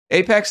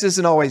Apex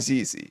isn't always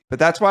easy, but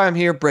that's why I'm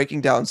here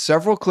breaking down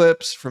several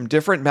clips from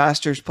different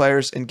Masters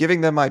players and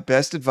giving them my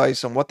best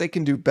advice on what they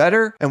can do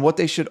better and what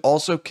they should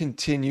also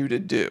continue to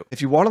do.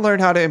 If you want to learn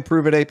how to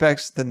improve at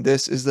Apex, then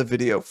this is the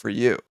video for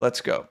you.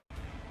 Let's go.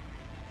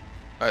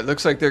 All right,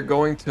 looks like they're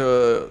going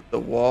to the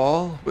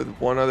wall with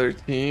one other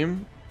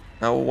team.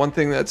 Now, one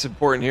thing that's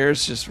important here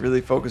is just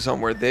really focus on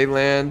where they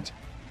land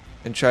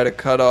and try to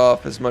cut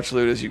off as much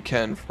loot as you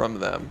can from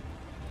them.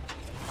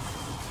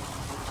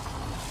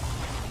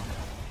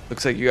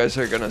 Looks like you guys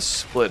are gonna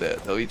split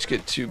it. They'll each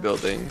get 2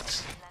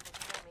 buildings,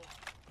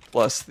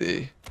 plus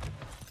the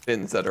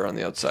bins that are on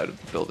the outside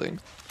of the building.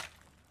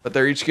 But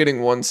they're each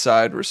getting 1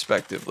 side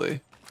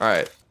respectively.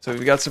 Alright, so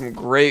we've got some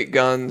great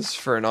guns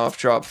for an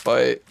off-drop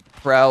fight.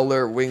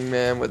 Prowler,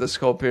 wingman with a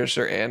skull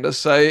piercer and a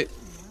sight.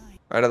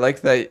 Alright, I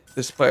like that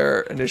this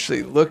player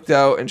initially looked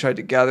out and tried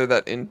to gather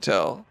that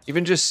intel.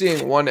 Even just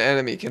seeing one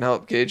enemy can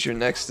help gauge your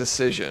next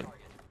decision.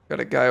 Got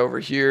a guy over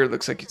here,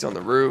 looks like he's on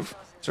the roof.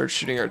 Start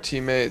shooting our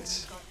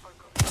teammates.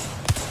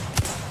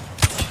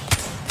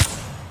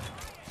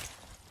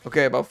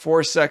 Okay, about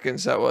 4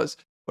 seconds that was.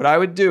 What I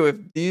would do if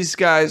these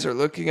guys are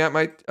looking at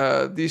my,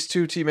 these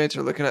 2 teammates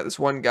are looking at this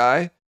one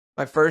guy,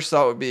 my first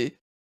thought would be,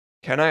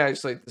 can I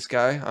isolate this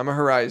guy? I'm a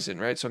Horizon,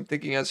 right? So I'm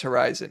thinking as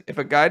Horizon. If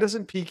a guy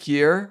doesn't peek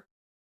here,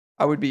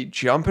 I would be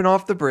jumping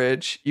off the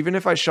bridge. Even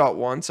if I shot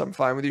once, I'm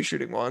fine with you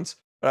shooting once.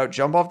 But I would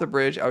jump off the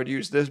bridge. I would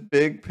use this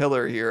big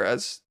pillar here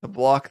as to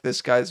block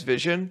this guy's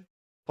vision.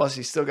 Plus,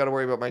 he's still got to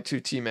worry about my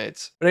 2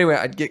 teammates. But anyway,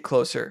 I'd get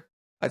closer.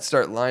 I'd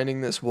start lining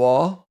this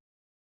wall.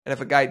 And if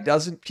a guy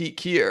doesn't peek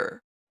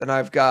here, then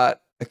I've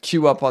got a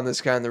queue up on this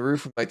guy on the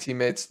roof with my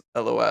teammates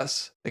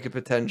LOS. They could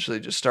potentially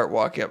just start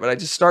walking up. But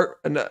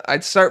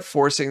I'd start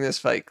forcing this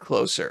fight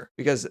closer.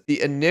 Because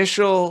the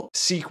initial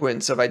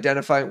sequence of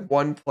identifying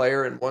one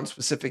player in one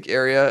specific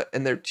area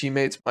and their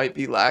teammates might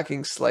be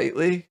lacking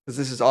slightly. Because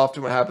this is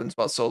often what happens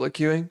while solo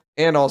queuing.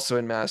 And also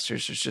in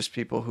Masters, there's just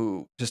people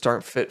who just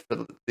aren't fit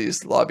for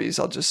these lobbies.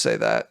 I'll just say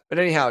that. But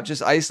anyhow,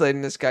 just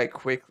isolating this guy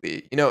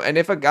quickly. You know, and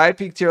if a guy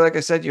peeked here, like I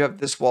said, you have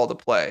this wall to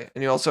play.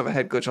 And you also have a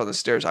head glitch on the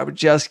stairs. I would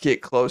just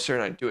get closer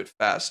and I'd do it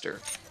faster.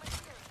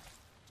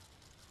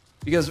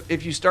 Because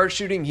if you start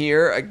shooting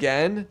here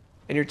again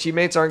and your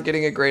teammates aren't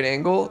getting a great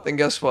angle, then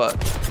guess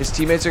what? His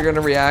teammates are going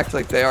to react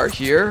like they are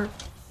here.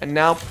 And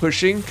now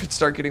pushing could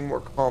start getting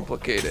more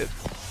complicated.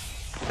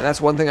 And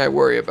that's one thing I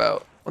worry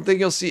about. One thing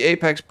you'll see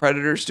Apex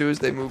Predators do is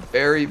they move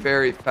very,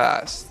 very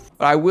fast.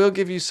 But I will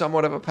give you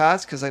somewhat of a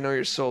pass because I know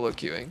you're solo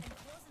queuing.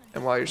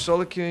 And while you're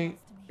solo queuing,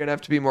 you're going to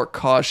have to be more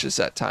cautious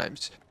at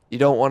times. You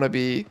don't want to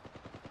be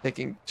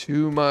taking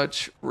too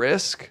much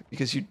risk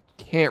because you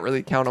can't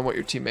really count on what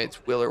your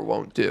teammates will or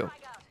won't do.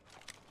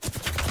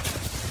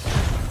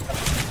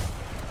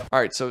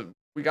 Alright, so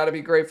we got to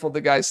be grateful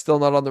the guy's still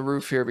not on the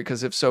roof here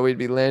because if so, we'd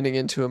be landing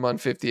into him on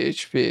 50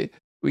 HP.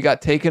 We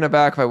got taken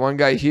aback by one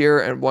guy here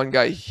and one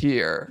guy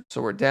here.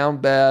 So we're down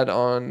bad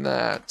on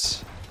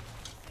that.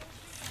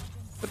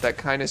 But that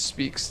kind of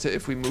speaks to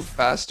if we move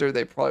faster,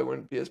 they probably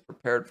wouldn't be as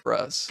prepared for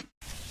us.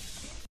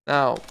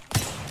 Now,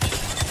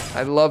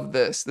 I love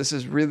this. This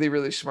is really,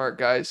 really smart,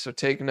 guys. So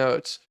take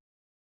notes.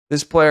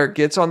 This player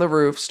gets on the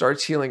roof,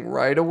 starts healing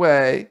right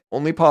away,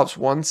 only pops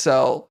 1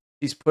 cell.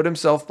 He's put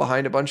himself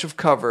behind a bunch of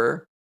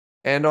cover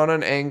and on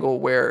an angle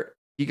where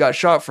he got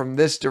shot from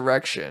this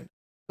direction.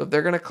 So if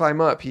they're going to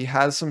climb up, he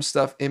has some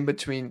stuff in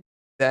between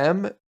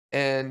them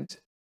and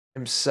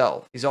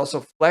himself. He's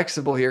also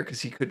flexible here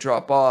because he could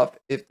drop off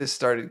if this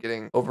started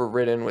getting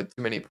overridden with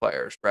too many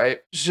players,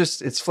 right?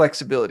 It's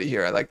flexibility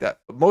here. I like that.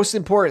 But most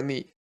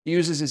importantly, he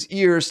uses his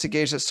ears to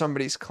gauge that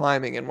somebody's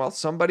climbing. And while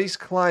somebody's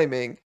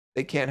climbing,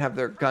 they can't have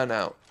their gun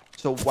out.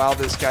 So while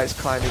this guy's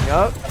climbing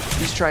up,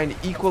 he's trying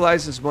to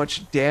equalize as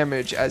much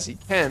damage as he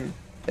can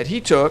that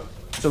he took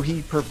so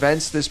he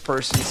prevents this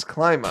person's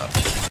climb up.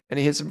 And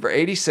he hits him for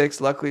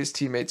 86. Luckily, his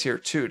teammate's here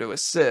too to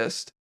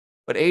assist.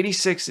 But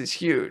 86 is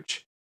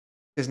huge.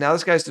 Because now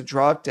this guy's to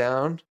drop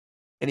down.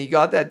 And he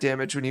got that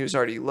damage when he was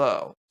already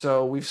low.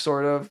 So we've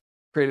sort of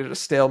created a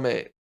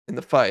stalemate in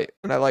the fight.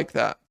 And I like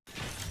that.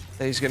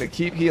 And he's going to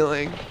keep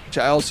healing, which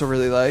I also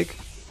really like.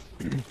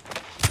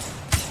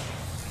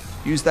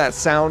 Use that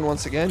sound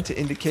once again to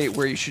indicate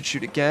where you should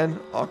shoot again.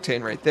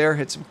 Octane right there.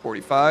 Hits him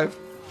 45.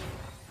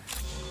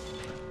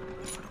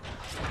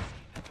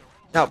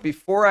 Now,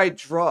 before I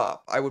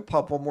drop, I would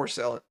pop 1 more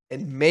cell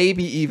and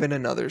maybe even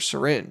another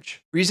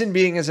syringe. Reason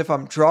being is if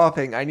I'm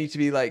dropping, I need to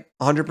be like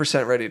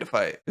 100% ready to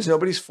fight because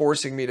nobody's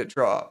forcing me to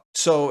drop.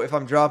 So if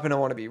I'm dropping, I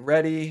want to be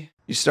ready.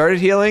 You started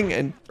healing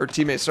and our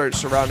teammates started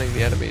surrounding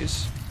the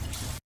enemies.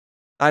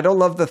 I don't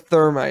love the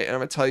thermite, and I'm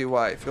going to tell you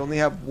why. If you only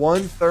have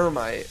 1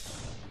 thermite,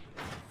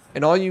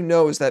 and all you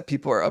know is that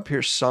people are up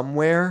here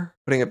somewhere,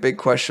 putting a big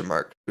question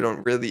mark. We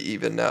don't really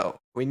even know.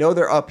 We know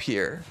they're up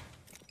here.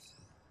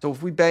 So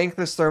if we bank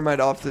this thermite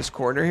off this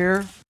corner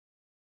here,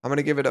 I'm going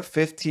to give it a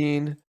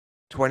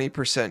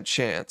 15-20%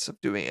 chance of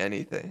doing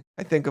anything.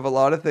 I think of a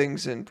lot of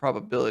things in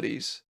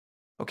probabilities.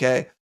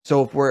 Okay?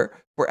 So if we're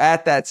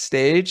at that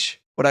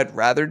stage, what I'd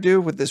rather do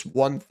with this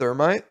 1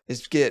 thermite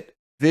is get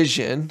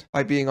vision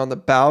by being on the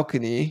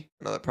balcony.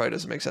 No, that probably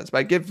doesn't make sense. But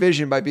I get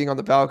vision by being on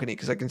the balcony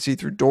because I can see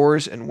through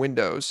doors and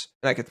windows.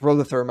 And I can throw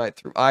the thermite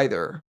through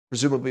either,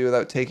 presumably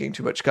without taking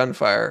too much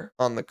gunfire.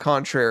 On the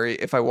contrary,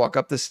 if I walk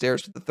up the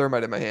stairs with the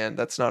thermite in my hand,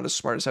 that's not as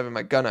smart as having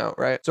my gun out,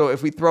 right? So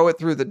if we throw it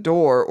through the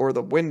door or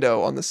the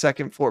window on the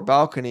second floor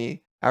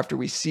balcony after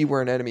we see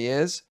where an enemy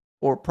is,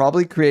 or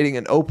probably creating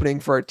an opening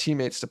for our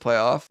teammates to play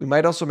off. We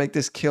might also make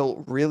this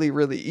kill really,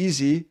 really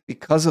easy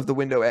because of the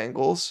window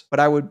angles, but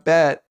I would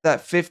bet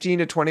that 15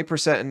 to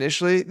 20%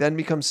 initially then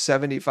becomes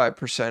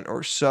 75%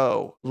 or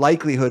so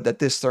likelihood that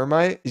this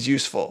thermite is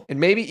useful and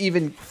maybe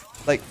even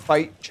like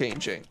fight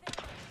changing.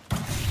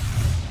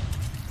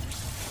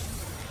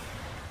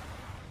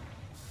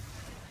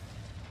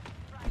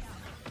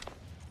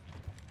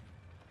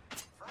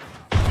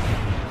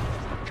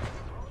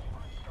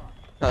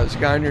 Now, there's a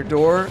guy on your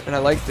door, and I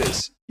like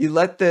this. You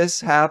let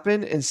this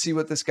happen and see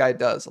what this guy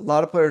does. A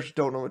lot of players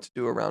don't know what to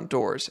do around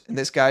doors, and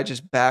this guy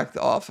just backed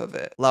off of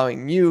it,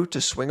 allowing you to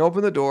swing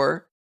open the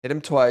door, hit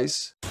him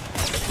twice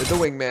with the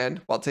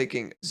wingman while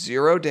taking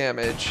 0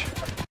 damage,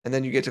 and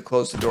then you get to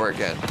close the door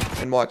again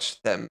and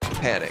watch them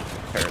panic,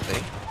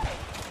 apparently.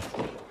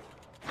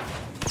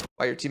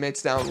 While your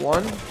teammate's down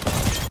 1, and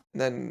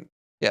then,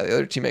 yeah, the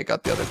other teammate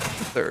got the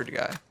third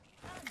guy.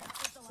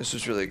 This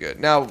was really good.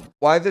 Now,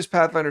 why this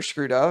Pathfinder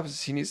screwed up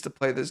is he needs to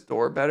play this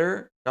door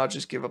better, not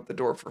just give up the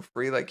door for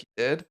free like he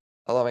did,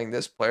 allowing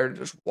this player to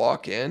just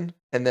walk in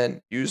and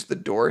then use the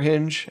door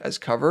hinge as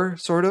cover,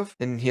 sort of.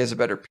 And he has a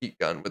better peek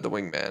gun with the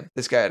wingman.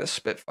 This guy had a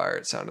Spitfire,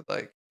 it sounded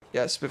like.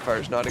 Yeah,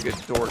 Spitfire's not a good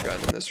door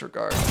gun in this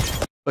regard.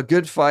 But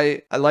good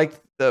fight. I like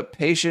the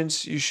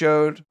patience you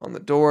showed on the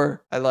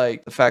door. I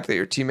like the fact that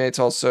your teammates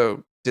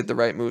also did the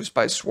right moves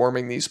by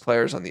swarming these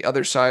players on the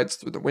other sides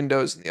through the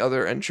windows and the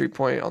other entry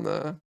point on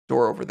the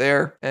door over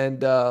there.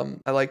 And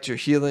I liked your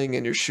healing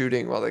and your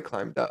shooting while they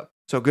climbed up.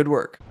 So good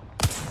work.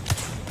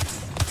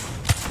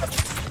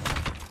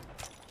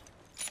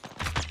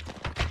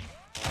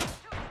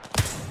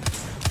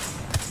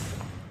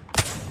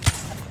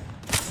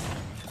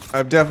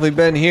 I've definitely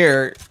been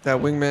here. That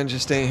wingman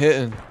just ain't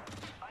hitting.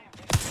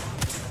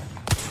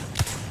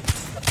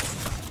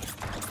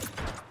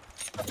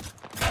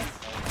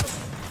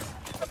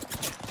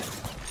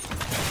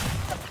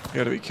 You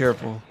gotta be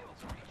careful.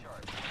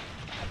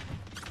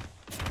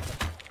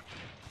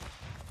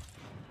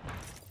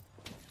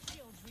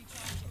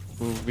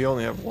 Ooh, we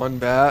only have 1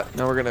 bat.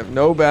 Now we're gonna have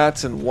no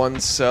bats and 1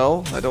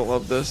 cell. I don't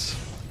love this.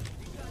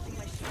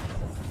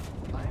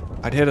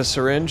 I'd hit a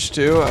syringe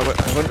too. I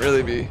wouldn't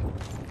really be.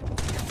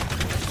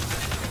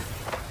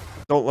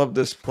 Don't love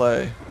this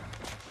play.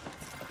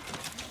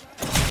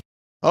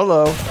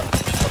 Hello.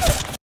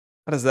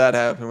 How does that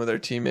happen with our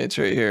teammates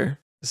right here?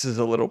 This is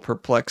a little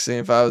perplexing.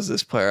 If I was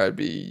this player, I'd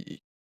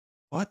be...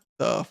 What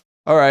the...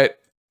 Alright.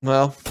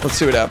 Well, let's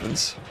see what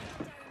happens.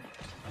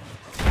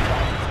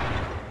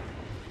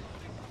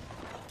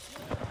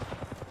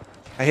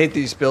 I hate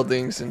these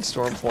buildings in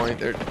Storm Point.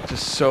 They're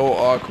just so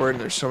awkward and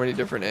there's so many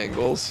different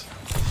angles.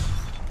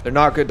 They're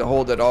not good to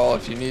hold at all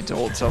if you need to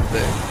hold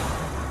something.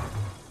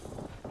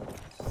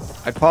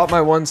 I'd pop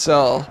my 1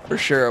 cell for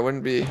sure. I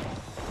wouldn't be...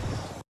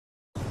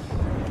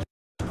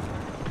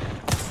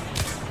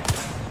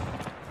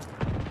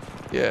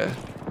 Yeah.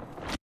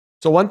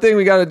 So one thing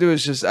we got to do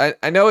is just,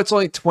 I know it's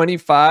only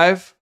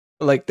 25,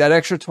 but like that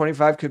extra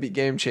 25 could be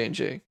game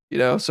changing, you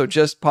know? So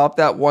just pop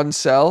that 1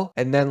 cell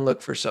and then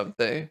look for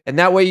something. And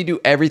that way you do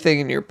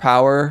everything in your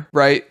power,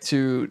 right?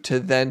 To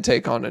then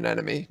take on an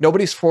enemy.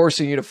 Nobody's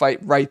forcing you to fight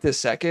right this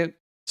second.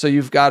 So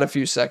you've got a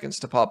few seconds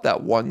to pop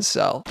that 1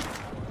 cell.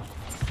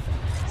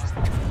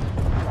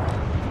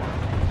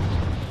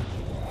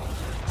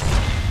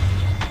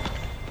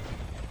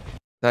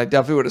 I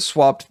definitely would have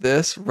swapped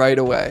this right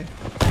away.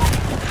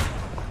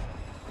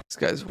 This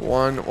guy's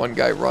 1. 1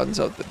 guy runs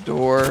out the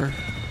door.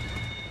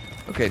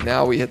 Okay,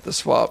 now we hit the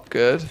swap.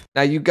 Good.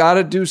 Now you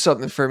gotta do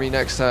something for me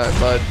next time,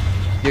 bud.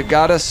 You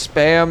gotta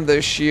spam the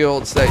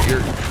shields that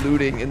you're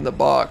looting in the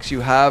box.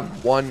 You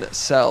have 1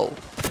 cell.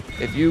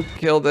 If you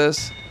kill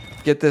this,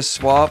 get this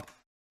swap,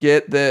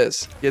 get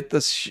this,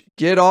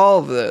 get all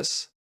of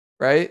this,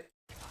 right?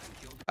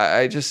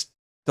 I just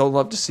don't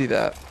love to see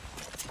that.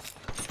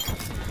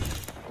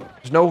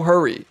 There's no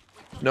hurry.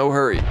 No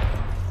hurry.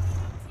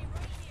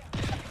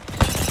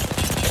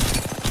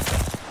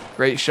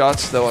 Great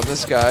shots, though, on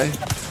this guy.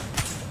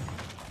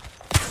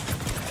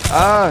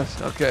 Ah,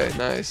 okay,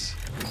 nice.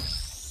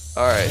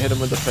 Alright, hit him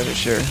with the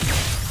finisher.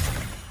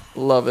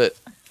 Love it.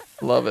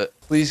 Love it.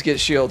 Please get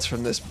shields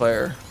from this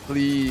player.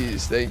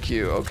 Please. Thank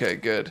you. Okay,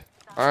 good.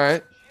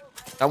 Alright.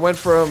 I went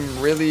from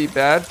really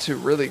bad to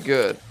really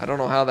good. I don't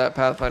know how that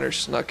Pathfinder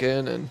snuck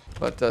in,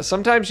 but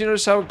sometimes you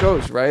notice how it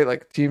goes, right?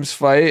 Like teams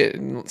fight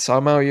and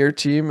somehow your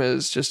team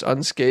is just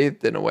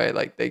unscathed in a way.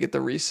 Like they get the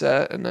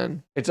reset, and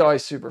then it's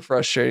always super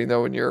frustrating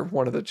though when you're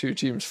one of the 2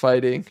 teams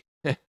fighting.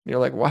 You're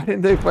like, why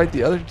didn't they fight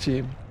the other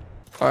team?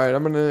 All right,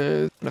 I'm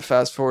gonna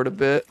fast forward a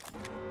bit.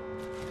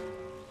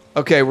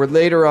 Okay, we're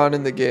later on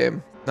in the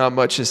game. Not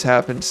much has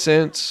happened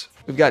since.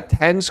 We've got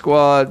 10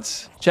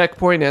 squads.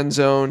 Checkpoint end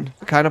zone.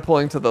 We're kind of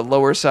pulling to the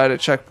lower side of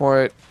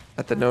checkpoint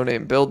at the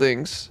no-name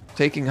buildings.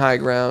 Taking high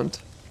ground.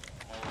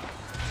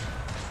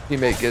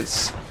 Teammate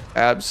gets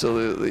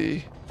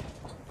absolutely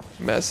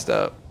messed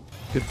up.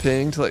 Good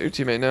ping to let your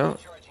teammate know.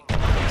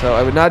 So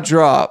I would not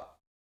drop.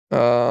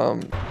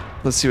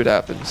 Let's see what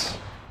happens.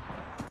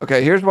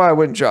 Okay, here's why I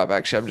wouldn't drop.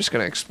 Actually, I'm just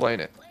going to explain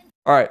it.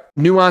 All right,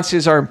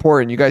 nuances are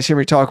important. You guys hear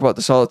me talk about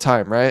this all the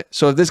time, right?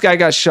 So if this guy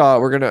got shot,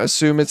 we're going to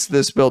assume it's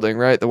this building,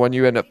 right? The one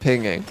you end up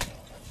pinging.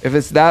 If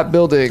it's that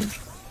building,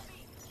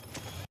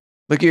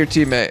 look at your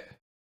teammate.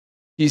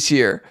 He's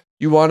here.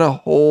 You want to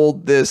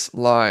hold this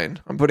line.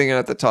 I'm putting it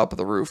at the top of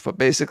the roof, but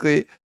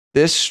basically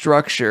this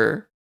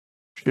structure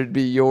should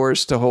be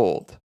yours to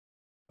hold,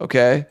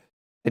 okay?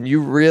 And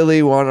you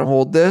really want to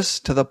hold this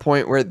to the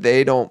point where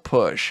they don't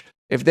push.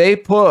 If they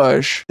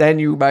push, then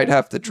you might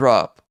have to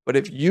drop. But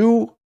if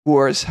you, who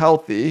are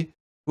healthy,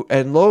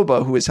 and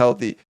Loba, who is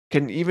healthy,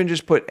 can even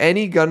just put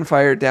any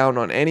gunfire down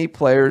on any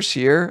players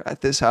here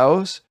at this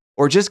house,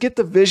 or just get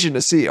the vision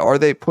to see, are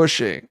they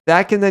pushing?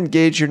 That can then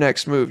gauge your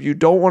next move. You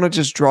don't want to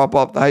just drop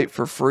off the height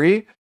for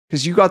free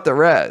because you got the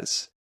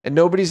res and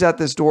nobody's at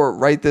this door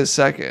right this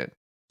second.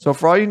 So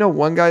for all you know,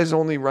 one guy's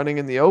only running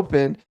in the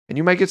open and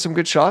you might get some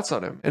good shots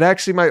on him. It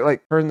actually might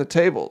like turn the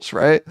tables,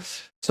 right?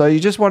 So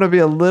you just want to be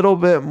a little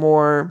bit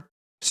more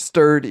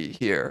sturdy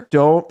here.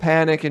 Don't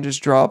panic and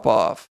just drop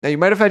off. Now you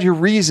might have had your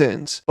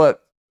reasons,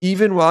 but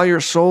even while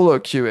you're solo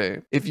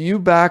queuing, if you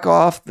back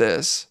off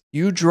this,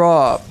 you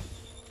drop,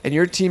 and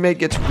your teammate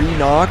gets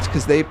re-knocked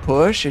because they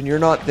push and you're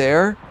not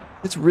there,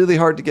 it's really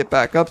hard to get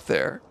back up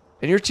there.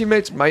 And your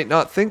teammates might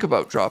not think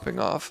about dropping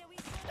off.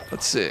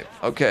 Let's see.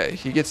 Okay,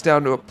 he gets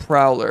down to a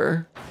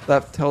prowler.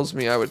 That tells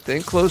me I would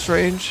think close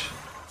range.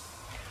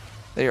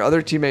 Then your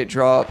other teammate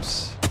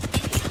drops.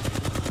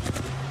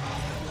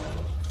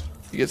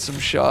 You get some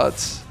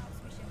shots.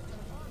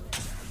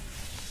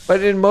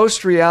 But in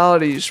most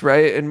realities,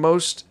 right? In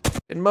most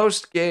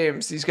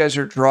games, these guys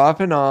are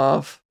dropping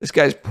off. This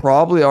guy's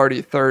probably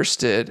already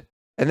thirsted.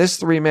 And this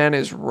 3-man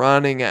is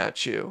running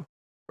at you,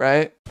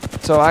 right?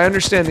 So I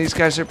understand these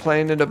guys are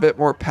playing it a bit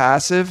more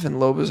passive and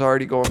Loba's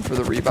already going for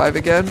the revive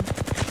again.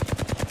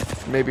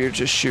 Maybe you're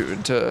just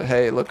shooting to,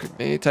 hey, look at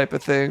me type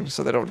of thing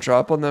so they don't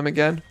drop on them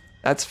again.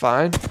 That's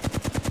fine.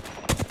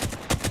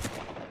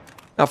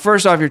 Now,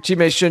 first off, your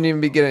teammates shouldn't even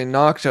be getting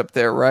knocked up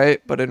there,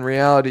 right? But in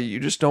reality, you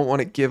just don't want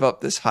to give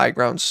up this high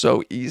ground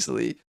so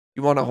easily.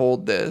 You want to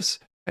hold this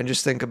and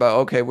just think about,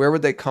 okay, where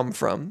would they come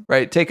from,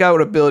 right? Take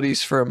out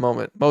abilities for a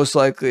moment. Most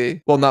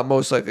likely, well, not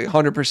most likely,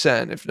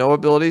 100%. If no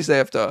abilities, they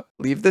have to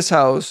leave this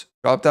house,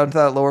 drop down to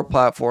that lower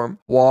platform,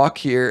 walk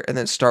here, and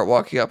then start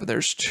walking up. And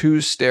there's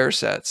 2 stair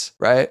sets,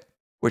 right?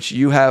 Which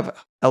you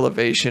have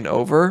elevation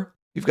over.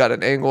 You've got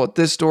an angle at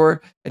this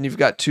door, and you've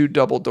got 2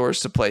 double doors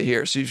to play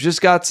here. So you've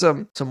just got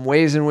some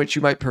ways in which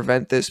you might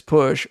prevent this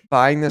push,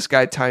 buying this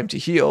guy time to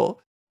heal.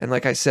 And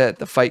like I said,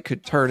 the fight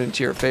could turn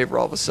into your favor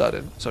all of a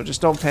sudden. So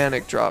just don't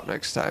panic drop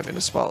next time in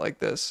a spot like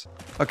this.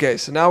 Okay,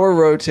 so now we're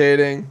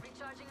rotating.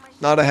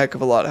 Not a heck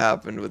of a lot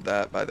happened with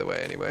that, by the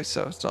way, anyway.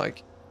 So it's not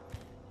like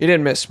you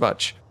didn't miss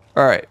much.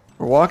 All right,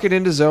 we're walking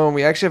into zone.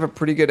 We actually have a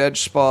pretty good edge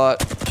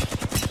spot.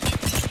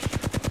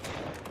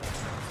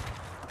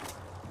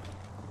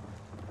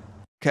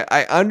 Okay,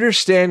 I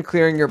understand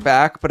clearing your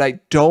back, but I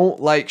don't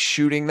like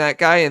shooting that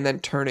guy and then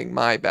turning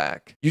my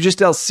back. You just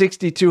dealt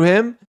 60 to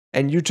him,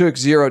 and you took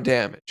 0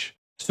 damage.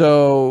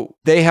 So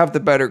they have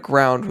the better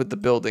ground with the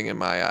building in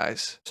my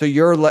eyes. So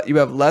you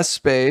have less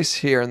space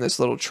here in this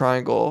little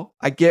triangle.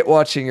 I get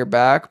watching your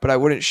back, but I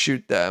wouldn't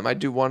shoot them. I'd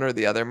do one or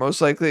the other most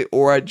likely,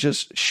 or I'd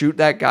just shoot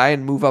that guy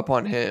and move up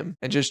on him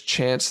and just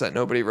chance that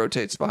nobody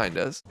rotates behind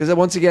us. Because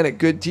once again, a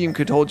good team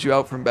could hold you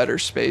out from better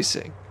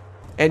spacing.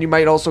 And you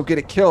might also get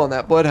a kill on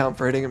that Bloodhound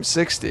for hitting him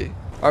 60.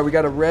 All right, we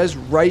got a res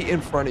right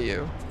in front of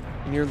you.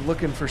 And you're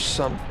looking for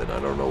something. I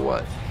don't know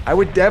what. I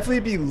would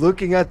definitely be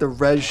looking at the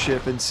res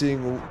ship and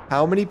seeing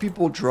how many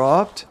people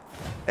dropped.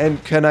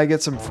 And can I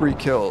get some free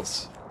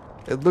kills?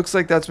 It looks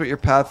like that's what your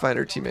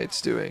Pathfinder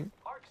teammate's doing.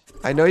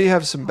 I know you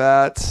have some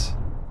bats.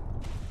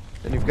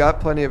 And you've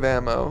got plenty of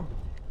ammo.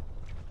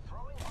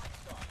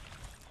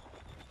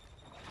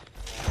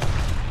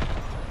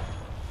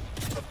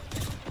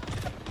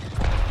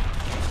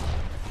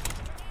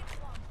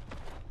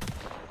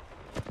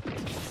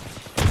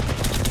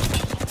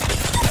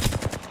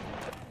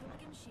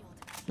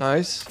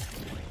 Nice.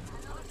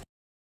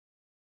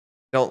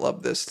 Don't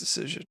love this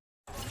decision.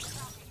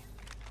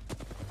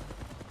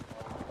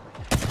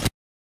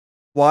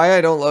 Why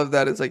I don't love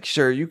that is like,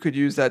 sure, you could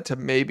use that to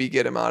maybe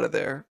get him out of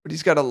there, but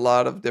he's got a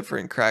lot of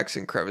different cracks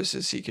and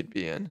crevices he could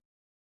be in.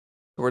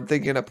 So we're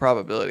thinking of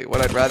probability.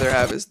 What I'd rather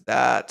have is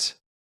that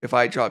if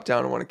I drop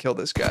down and want to kill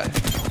this guy,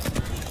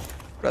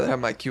 I'd rather have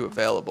my Q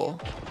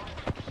available.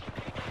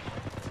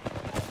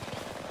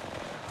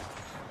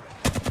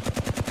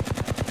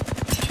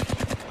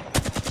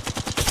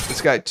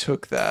 This guy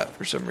took that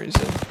for some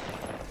reason.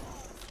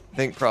 I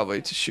think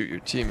probably to shoot your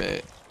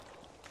teammate.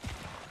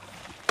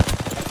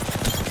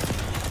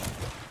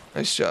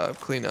 Nice job.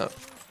 Clean up.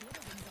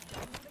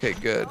 Okay,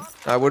 good.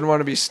 I wouldn't want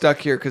to be stuck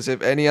here because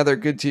if any other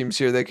good teams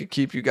here, they could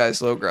keep you guys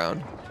low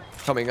ground.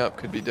 Coming up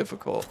could be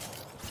difficult.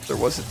 If there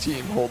was a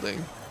team holding.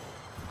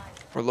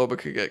 Or Loba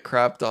could get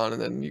crapped on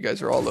and then you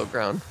guys are all low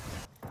ground.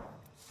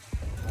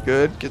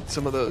 Good. Get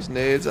some of those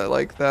nades. I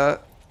like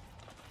that.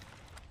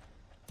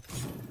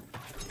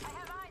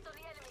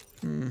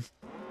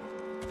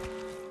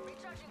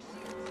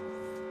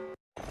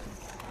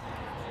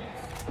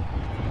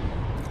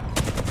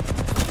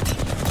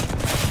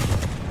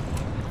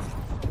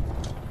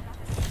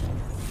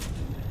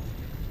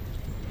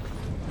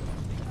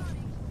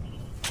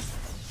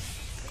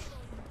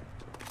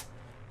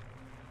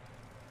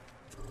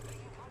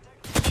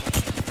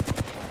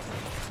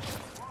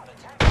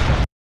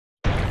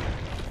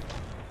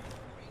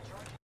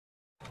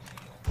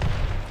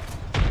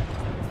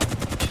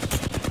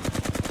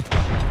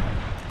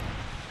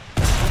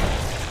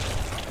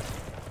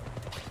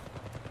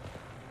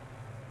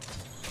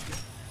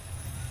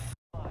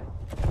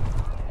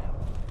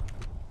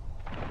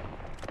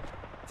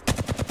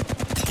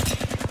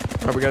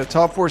 Alright, we got a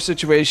top 4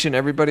 situation.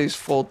 Everybody's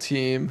full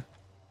team.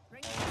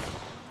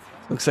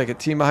 Looks like a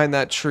team behind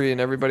that tree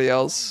and everybody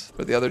else,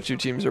 but the other 2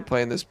 teams are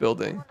playing this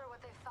building.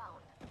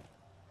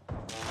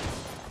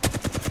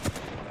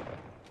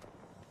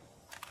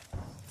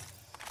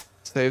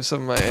 Save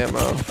some of my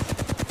ammo.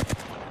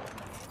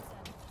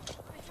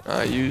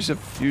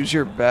 Use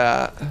your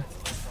bat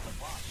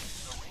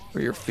or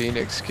your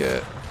Phoenix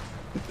kit.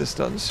 Get this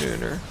done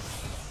sooner.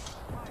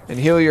 And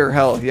heal your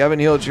health. You haven't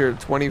healed your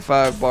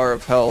 25 bar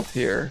of health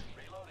here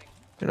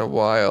in a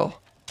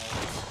while.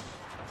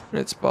 And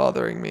it's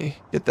bothering me.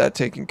 Get that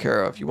taken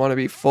care of. You want to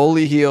be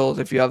fully healed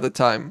if you have the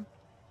time.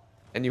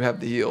 And you have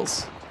the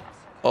heals.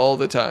 All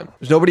the time.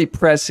 There's nobody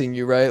pressing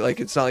you, right? Like,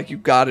 it's not like you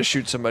gotta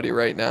shoot somebody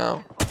right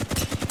now.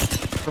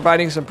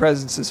 Providing some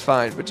presence is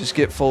fine, but just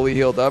get fully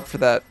healed up for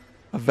that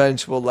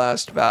eventual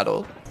last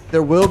battle.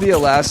 There will be a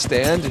last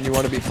stand, and you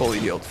want to be fully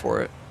healed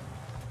for it.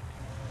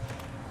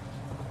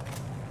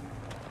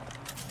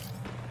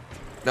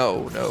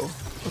 No.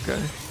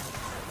 Okay.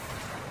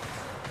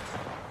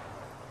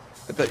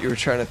 I thought you were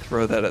trying to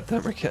throw that at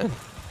them again.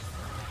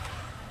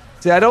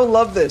 See, I don't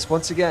love this.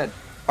 Once again.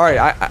 All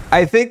right,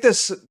 I think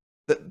the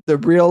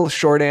real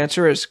short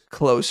answer is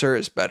closer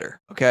is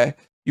better. Okay,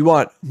 you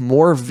want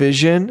more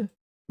vision.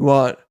 You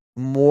want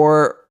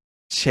more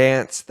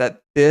chance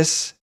that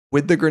this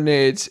with the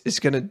grenades is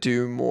gonna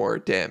do more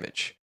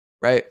damage.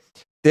 Right.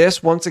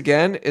 This once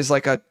again is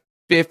like a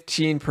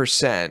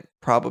 15%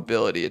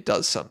 probability it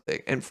does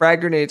something. And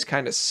frag grenades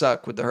kind of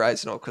suck with the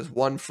horizontal because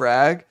one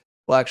frag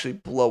will actually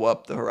blow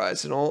up the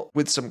horizontal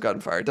with some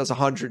gunfire. It does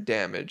 100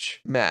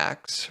 damage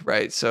max,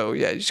 right? So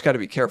yeah, you just got to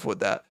be careful with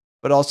that.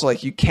 But also,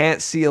 like, you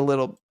can't see a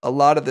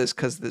lot of this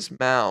because this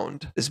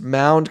mound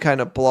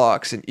kind of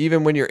blocks. And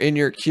even when you're in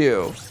your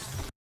queue,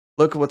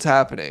 look at what's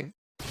happening.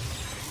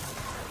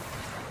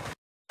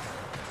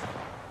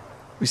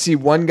 We see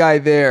one guy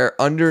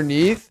there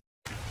underneath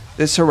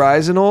this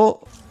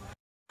horizontal.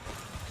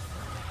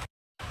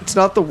 It's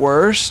not the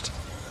worst.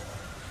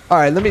 All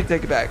right, let me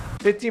take it back.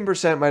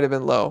 15% might have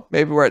been low.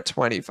 Maybe we're at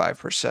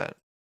 25%.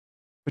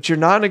 But you're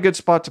not in a good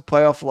spot to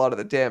play off a lot of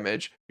the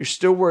damage. You're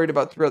still worried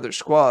about 3 other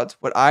squads.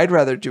 What I'd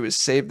rather do is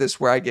save this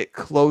where I get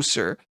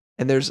closer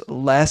and there's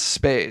less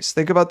space.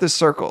 Think about this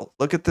circle.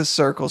 Look at this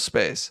circle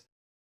space.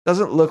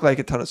 Doesn't look like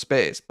a ton of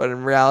space, but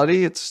in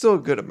reality, it's still a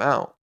good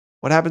amount.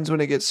 What happens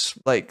when it gets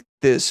like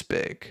this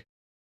big?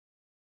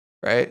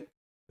 Right?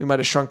 We might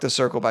have shrunk the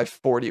circle by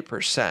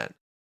 40%.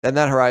 Then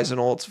that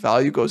horizontal, its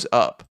value goes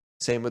up.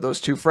 Same with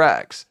those 2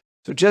 frags.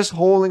 So just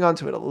holding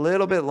onto it a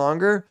little bit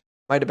longer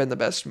might have been the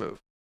best move.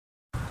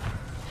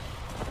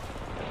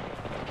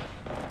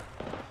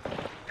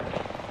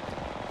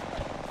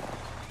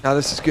 Now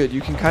this is good.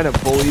 You can kind of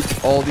bully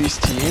all these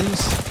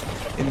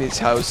teams in these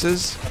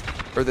houses,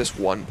 or this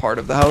one part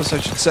of the house, I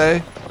should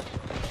say,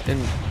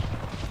 and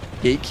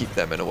gatekeep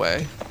them in a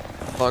way,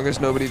 as long as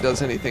nobody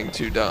does anything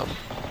too dumb.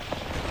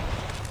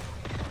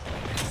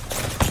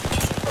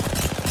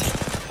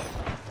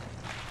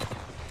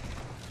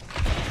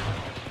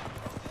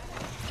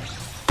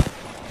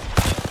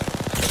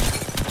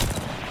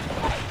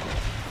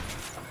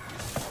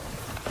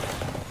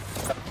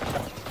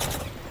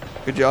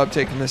 Good job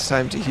taking this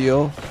time to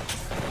heal.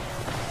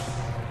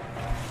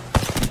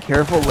 Be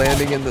careful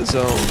landing in the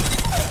zone.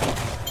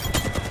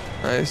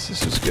 Nice,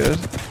 this was good.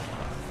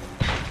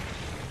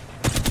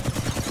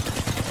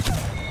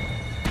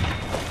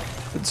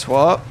 Good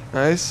swap,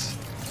 nice.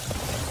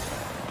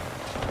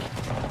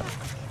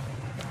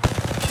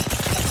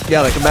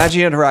 Yeah, like imagine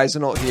you had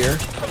horizontal here.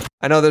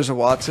 I know there's a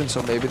Watson,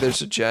 so maybe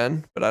there's a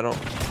Gen, but I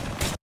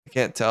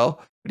can't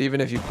tell. But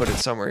even if you put it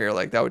somewhere here,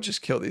 like that would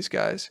just kill these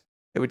guys.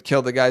 It would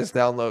kill the guys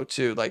down low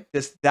too. Like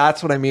this,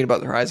 that's what I mean about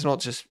the horizontal,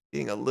 just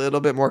being a little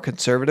bit more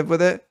conservative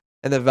with it,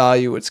 and the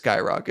value would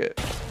skyrocket.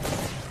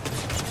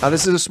 Now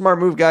this is a smart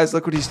move, guys.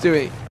 Look what he's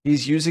doing.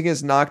 He's using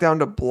his knockdown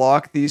to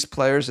block these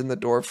players in the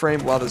door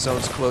frame while the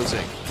zone's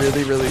closing.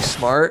 Really, really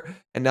smart.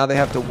 And now they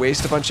have to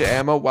waste a bunch of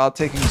ammo while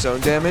taking zone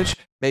damage,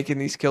 making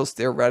these kills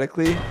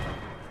theoretically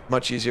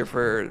much easier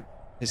for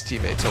his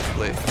teammates,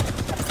 hopefully.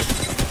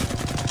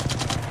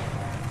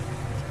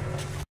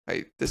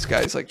 This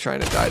guy's like trying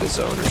to die to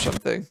zone or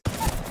something.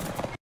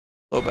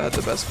 Loba had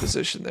the best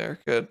position there.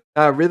 Good.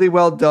 Really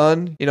well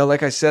done. You know,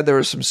 like I said, there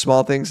were some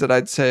small things that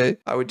I'd say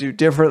I would do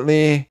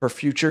differently for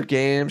future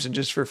games and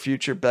just for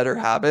future better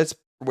habits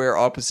where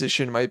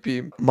opposition might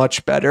be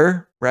much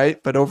better,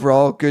 right? But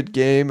overall, good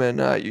game,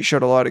 and you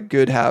showed a lot of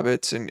good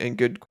habits and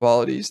good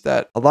qualities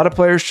that a lot of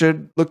players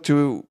should look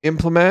to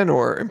implement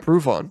or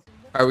improve on.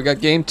 All right, we got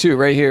game 2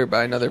 right here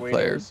by another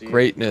player.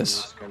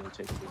 Greatness.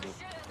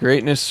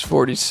 Greatness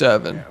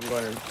 47. Yeah, I'm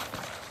going in.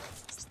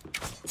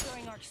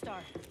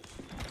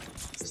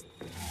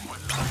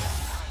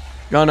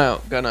 Gun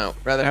out, gun out.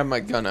 Rather have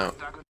my gun out.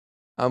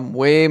 I'm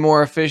way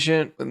more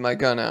efficient with my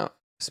gun out,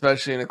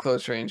 especially in a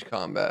close range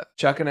combat.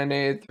 Chucking a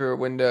nade through a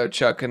window,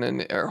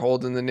 or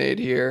holding the nade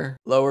here.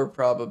 Lower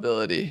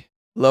probability.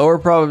 Lower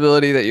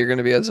probability that you're going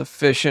to be as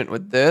efficient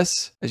with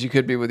this as you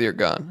could be with your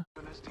gun.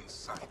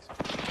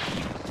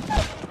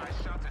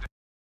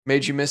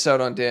 Made you miss out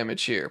on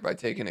damage here by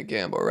taking a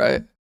gamble,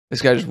 right?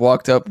 This guy just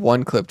walked up,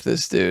 one-clipped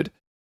this dude.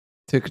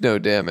 Took no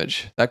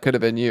damage. That could have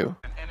been you.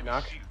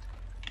 Knock.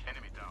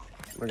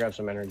 We got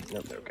some energy.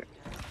 Nope, they're okay.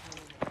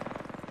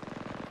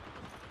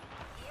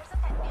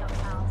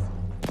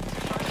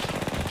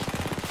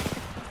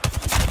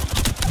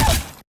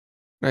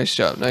 Nice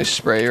job. Nice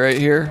spray right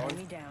here.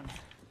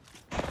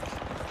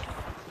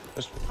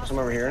 Just some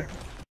over here.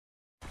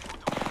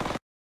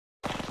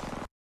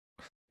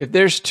 If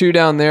there's 2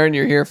 down there and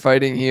you're here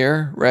fighting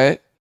here,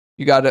 right?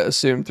 You got to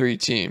assume 3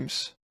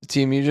 teams. The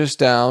team you just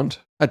downed,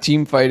 a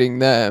team fighting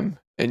them,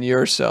 and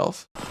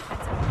yourself.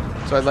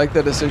 So I like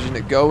the decision to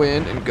go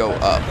in and go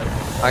up.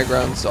 High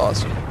ground's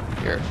awesome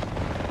here.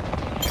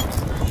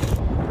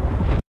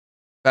 The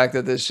fact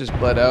that this just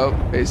bled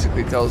out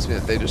basically tells me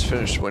that they just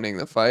finished winning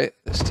the fight.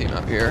 This team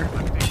up here.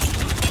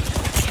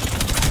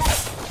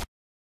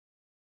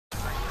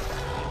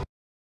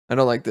 I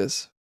don't like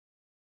this.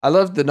 I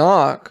love the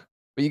knock,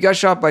 but you got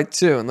shot by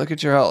 2, and look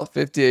at your health,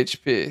 50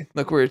 HP.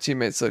 Look where your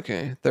teammate's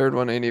looking. Third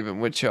one ain't even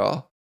with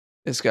y'all.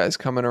 This guy's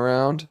coming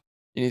around.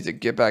 You need to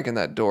get back in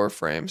that door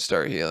frame,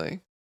 start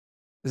healing.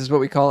 This is what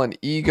we call an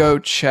ego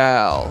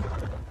chow.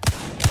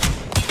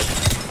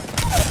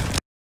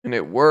 And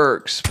it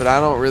works, but I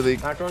don't really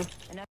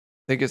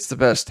think it's the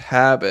best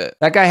habit.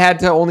 That guy had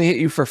to only hit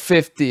you for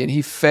 50, and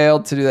he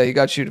failed to do that. He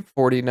got you to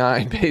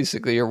 49,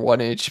 basically, or 1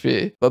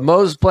 HP. But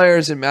most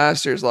players in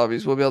Masters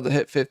lobbies will be able to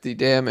hit 50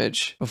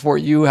 damage before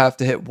you have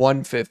to hit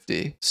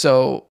 150.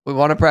 So we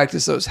want to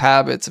practice those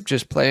habits of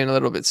just playing a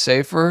little bit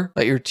safer.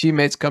 Let your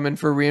teammates come in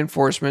for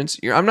reinforcements.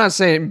 I'm not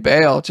saying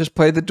bail, just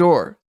play the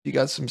door. You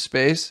got some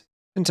space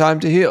and time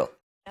to heal.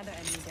 Another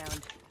enemy down.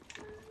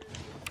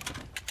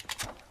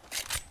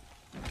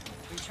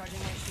 Recharging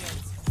my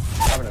shields.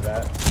 Having a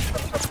bat.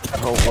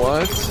 Oh,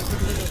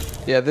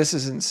 what? Yeah, this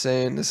is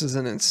insane. This is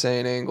an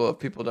insane angle if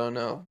people don't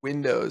know.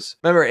 Windows.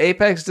 Remember,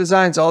 Apex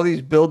designs all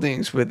these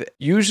buildings with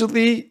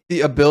usually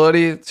the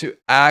ability to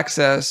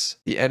access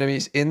the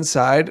enemies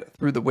inside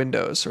through the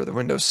windows or the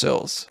window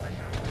sills. I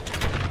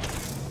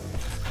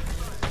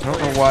don't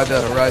know why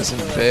the Horizon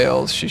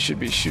bails. She should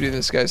be shooting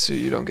this guy so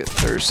you don't get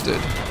thirsted.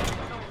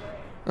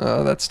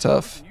 Oh, that's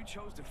tough.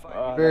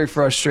 Very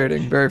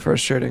frustrating. Very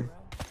frustrating.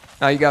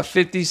 Now you got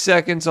 50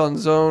 seconds on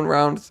zone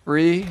round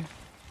 3.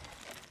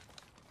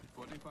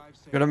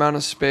 Good amount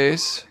of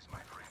space.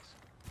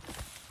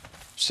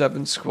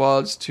 7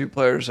 squads. 2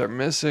 players are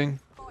missing.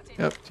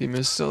 Yep, team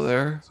is still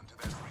there.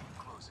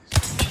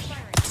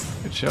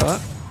 Good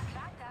shot.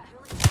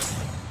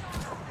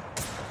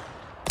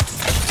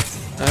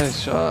 Nice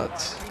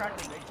shots.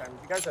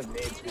 You guys have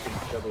nades, we can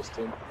kill this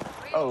team.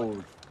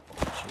 Oh,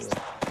 shit.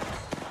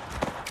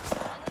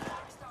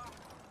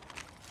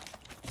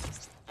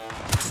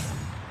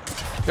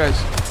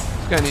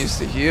 This guy needs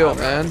to heal,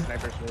 man.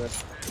 Snipers for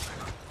this.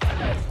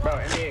 Bro,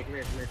 NBA, come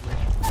here.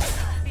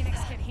 Phoenix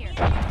kid here.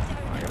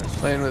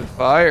 Playing with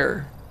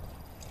fire.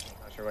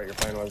 Not sure what your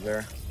plan was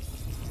there.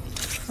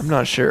 I'm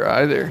not sure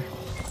either.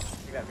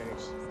 You got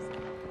Phoenix.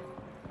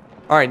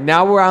 All right,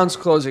 now round's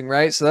closing,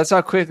 right? So that's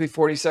how quickly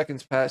 40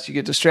 seconds pass. You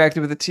get distracted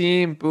with the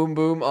team, boom,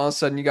 boom. All of a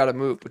sudden, you got to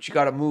move. But you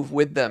got to move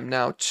with them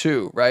now,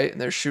 too, right? And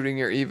they're shooting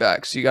your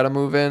evac. So you got to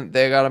move in.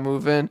 They got to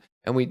move in.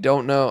 And we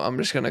don't know. I'm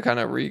just going to kind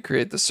of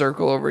recreate the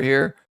circle over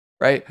here,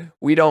 right?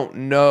 We don't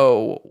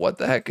know what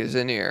the heck is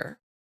in here.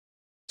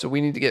 So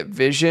we need to get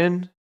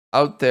vision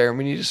out there, and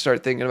we need to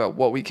start thinking about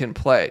what we can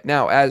play.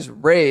 Now, as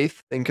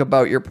Wraith, think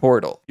about your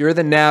portal. You're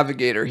the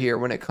navigator here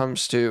when it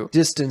comes to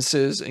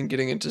distances and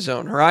getting into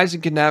zone.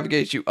 Horizon can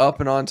navigate you up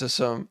and onto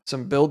some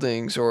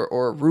buildings or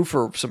a roof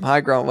or some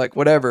high ground, like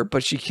whatever,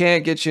 but she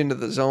can't get you into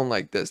the zone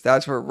like this.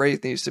 That's where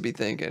Wraith needs to be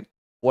thinking.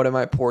 What am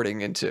I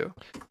porting into?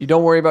 You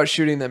don't worry about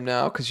shooting them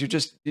now because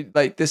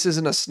like, this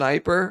isn't a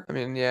sniper. I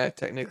mean, yeah,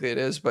 technically it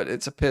is, but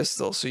it's a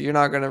pistol. So you're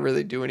not going to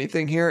really do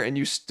anything here. And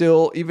you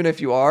still, even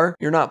if you are,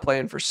 you're not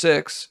playing for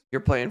 6.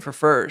 You're playing for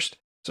first.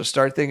 So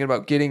start thinking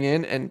about getting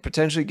in and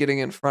potentially getting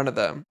in front of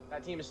them.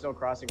 That team is still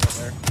crossing right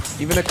there.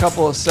 Even a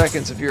couple of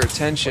seconds of your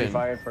attention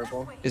 45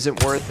 purple.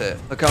 isn't worth it.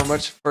 Look how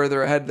much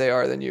further ahead they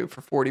are than you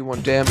for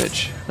 41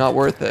 damage. Not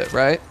worth it,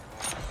 right?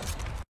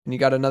 And you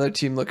got another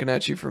team looking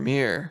at you from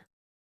here.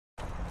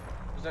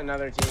 There's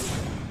another team.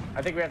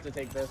 I think we have to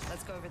take this.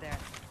 Let's go over there.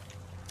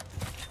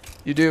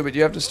 You do, but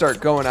you have to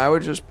start going. I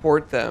would just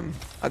port them.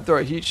 I'd throw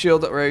a heat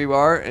shield where you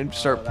are and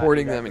start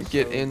porting them and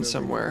get in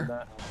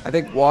somewhere. I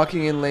think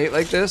walking in late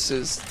like this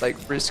is like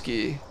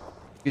risky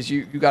because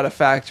you got to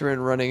factor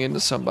in running into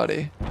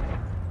somebody.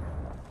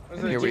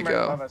 And here we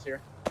go.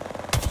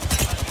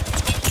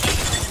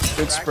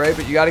 Good spray,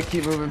 but you got to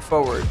keep moving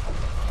forward.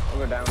 I'll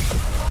go down.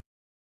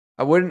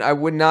 I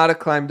would not have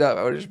climbed up.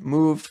 I would have just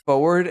moved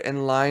forward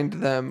and lined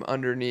them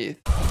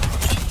underneath.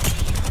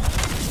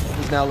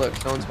 Because now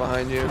look, no one's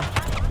behind you.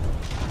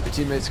 Your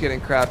teammate's getting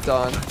crapped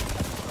on.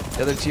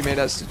 The other teammate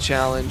has to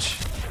challenge.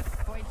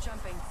 Avoid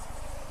jumping.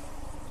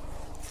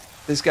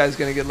 This guy's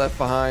gonna get left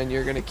behind.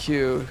 You're gonna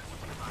queue.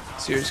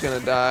 So you're just gonna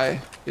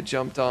die. Get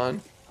jumped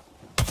on.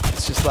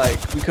 It's just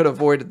like we could have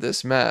avoided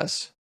this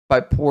mess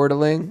by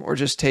portaling or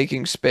just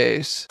taking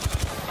space.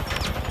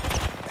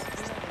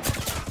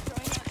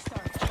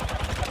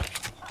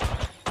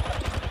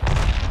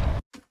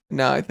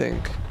 Now I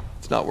think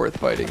it's not worth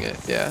fighting it.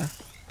 Yeah.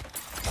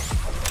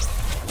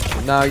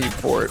 Well, now you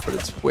port, but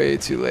it's way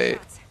too late.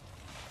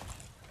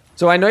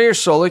 So I know you're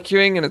solo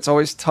queuing and it's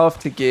always tough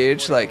to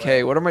gauge like,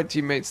 hey, what are my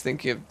teammates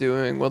thinking of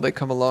doing? Will they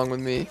come along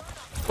with me?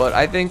 But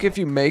I think if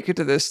you make it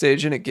to this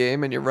stage in a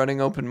game and you're running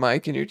open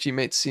mic and your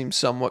teammates seem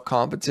somewhat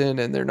competent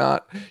and they're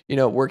not, you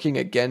know, working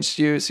against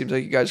you, it seems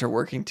like you guys are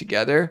working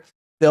together,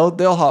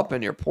 they'll hop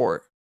in your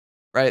port,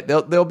 right?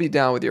 They'll be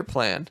down with your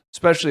plan,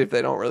 especially if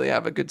they don't really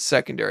have a good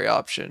secondary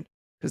option.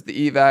 Because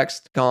the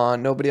evac's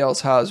gone, nobody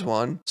else has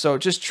one. So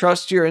just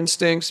trust your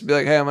instincts, be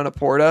like, hey, I'm gonna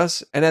port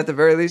us. And at the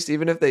very least,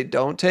 even if they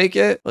don't take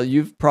it, well,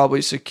 you've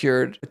probably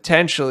secured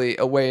potentially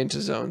a way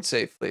into zone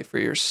safely for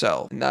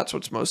yourself. And that's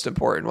what's most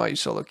important while you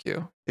solo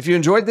queue. If you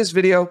enjoyed this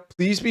video,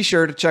 please be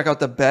sure to check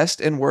out the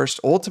best and worst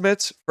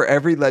ultimates for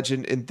every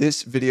legend in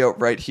this video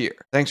right here.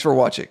 Thanks for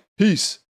watching. Peace.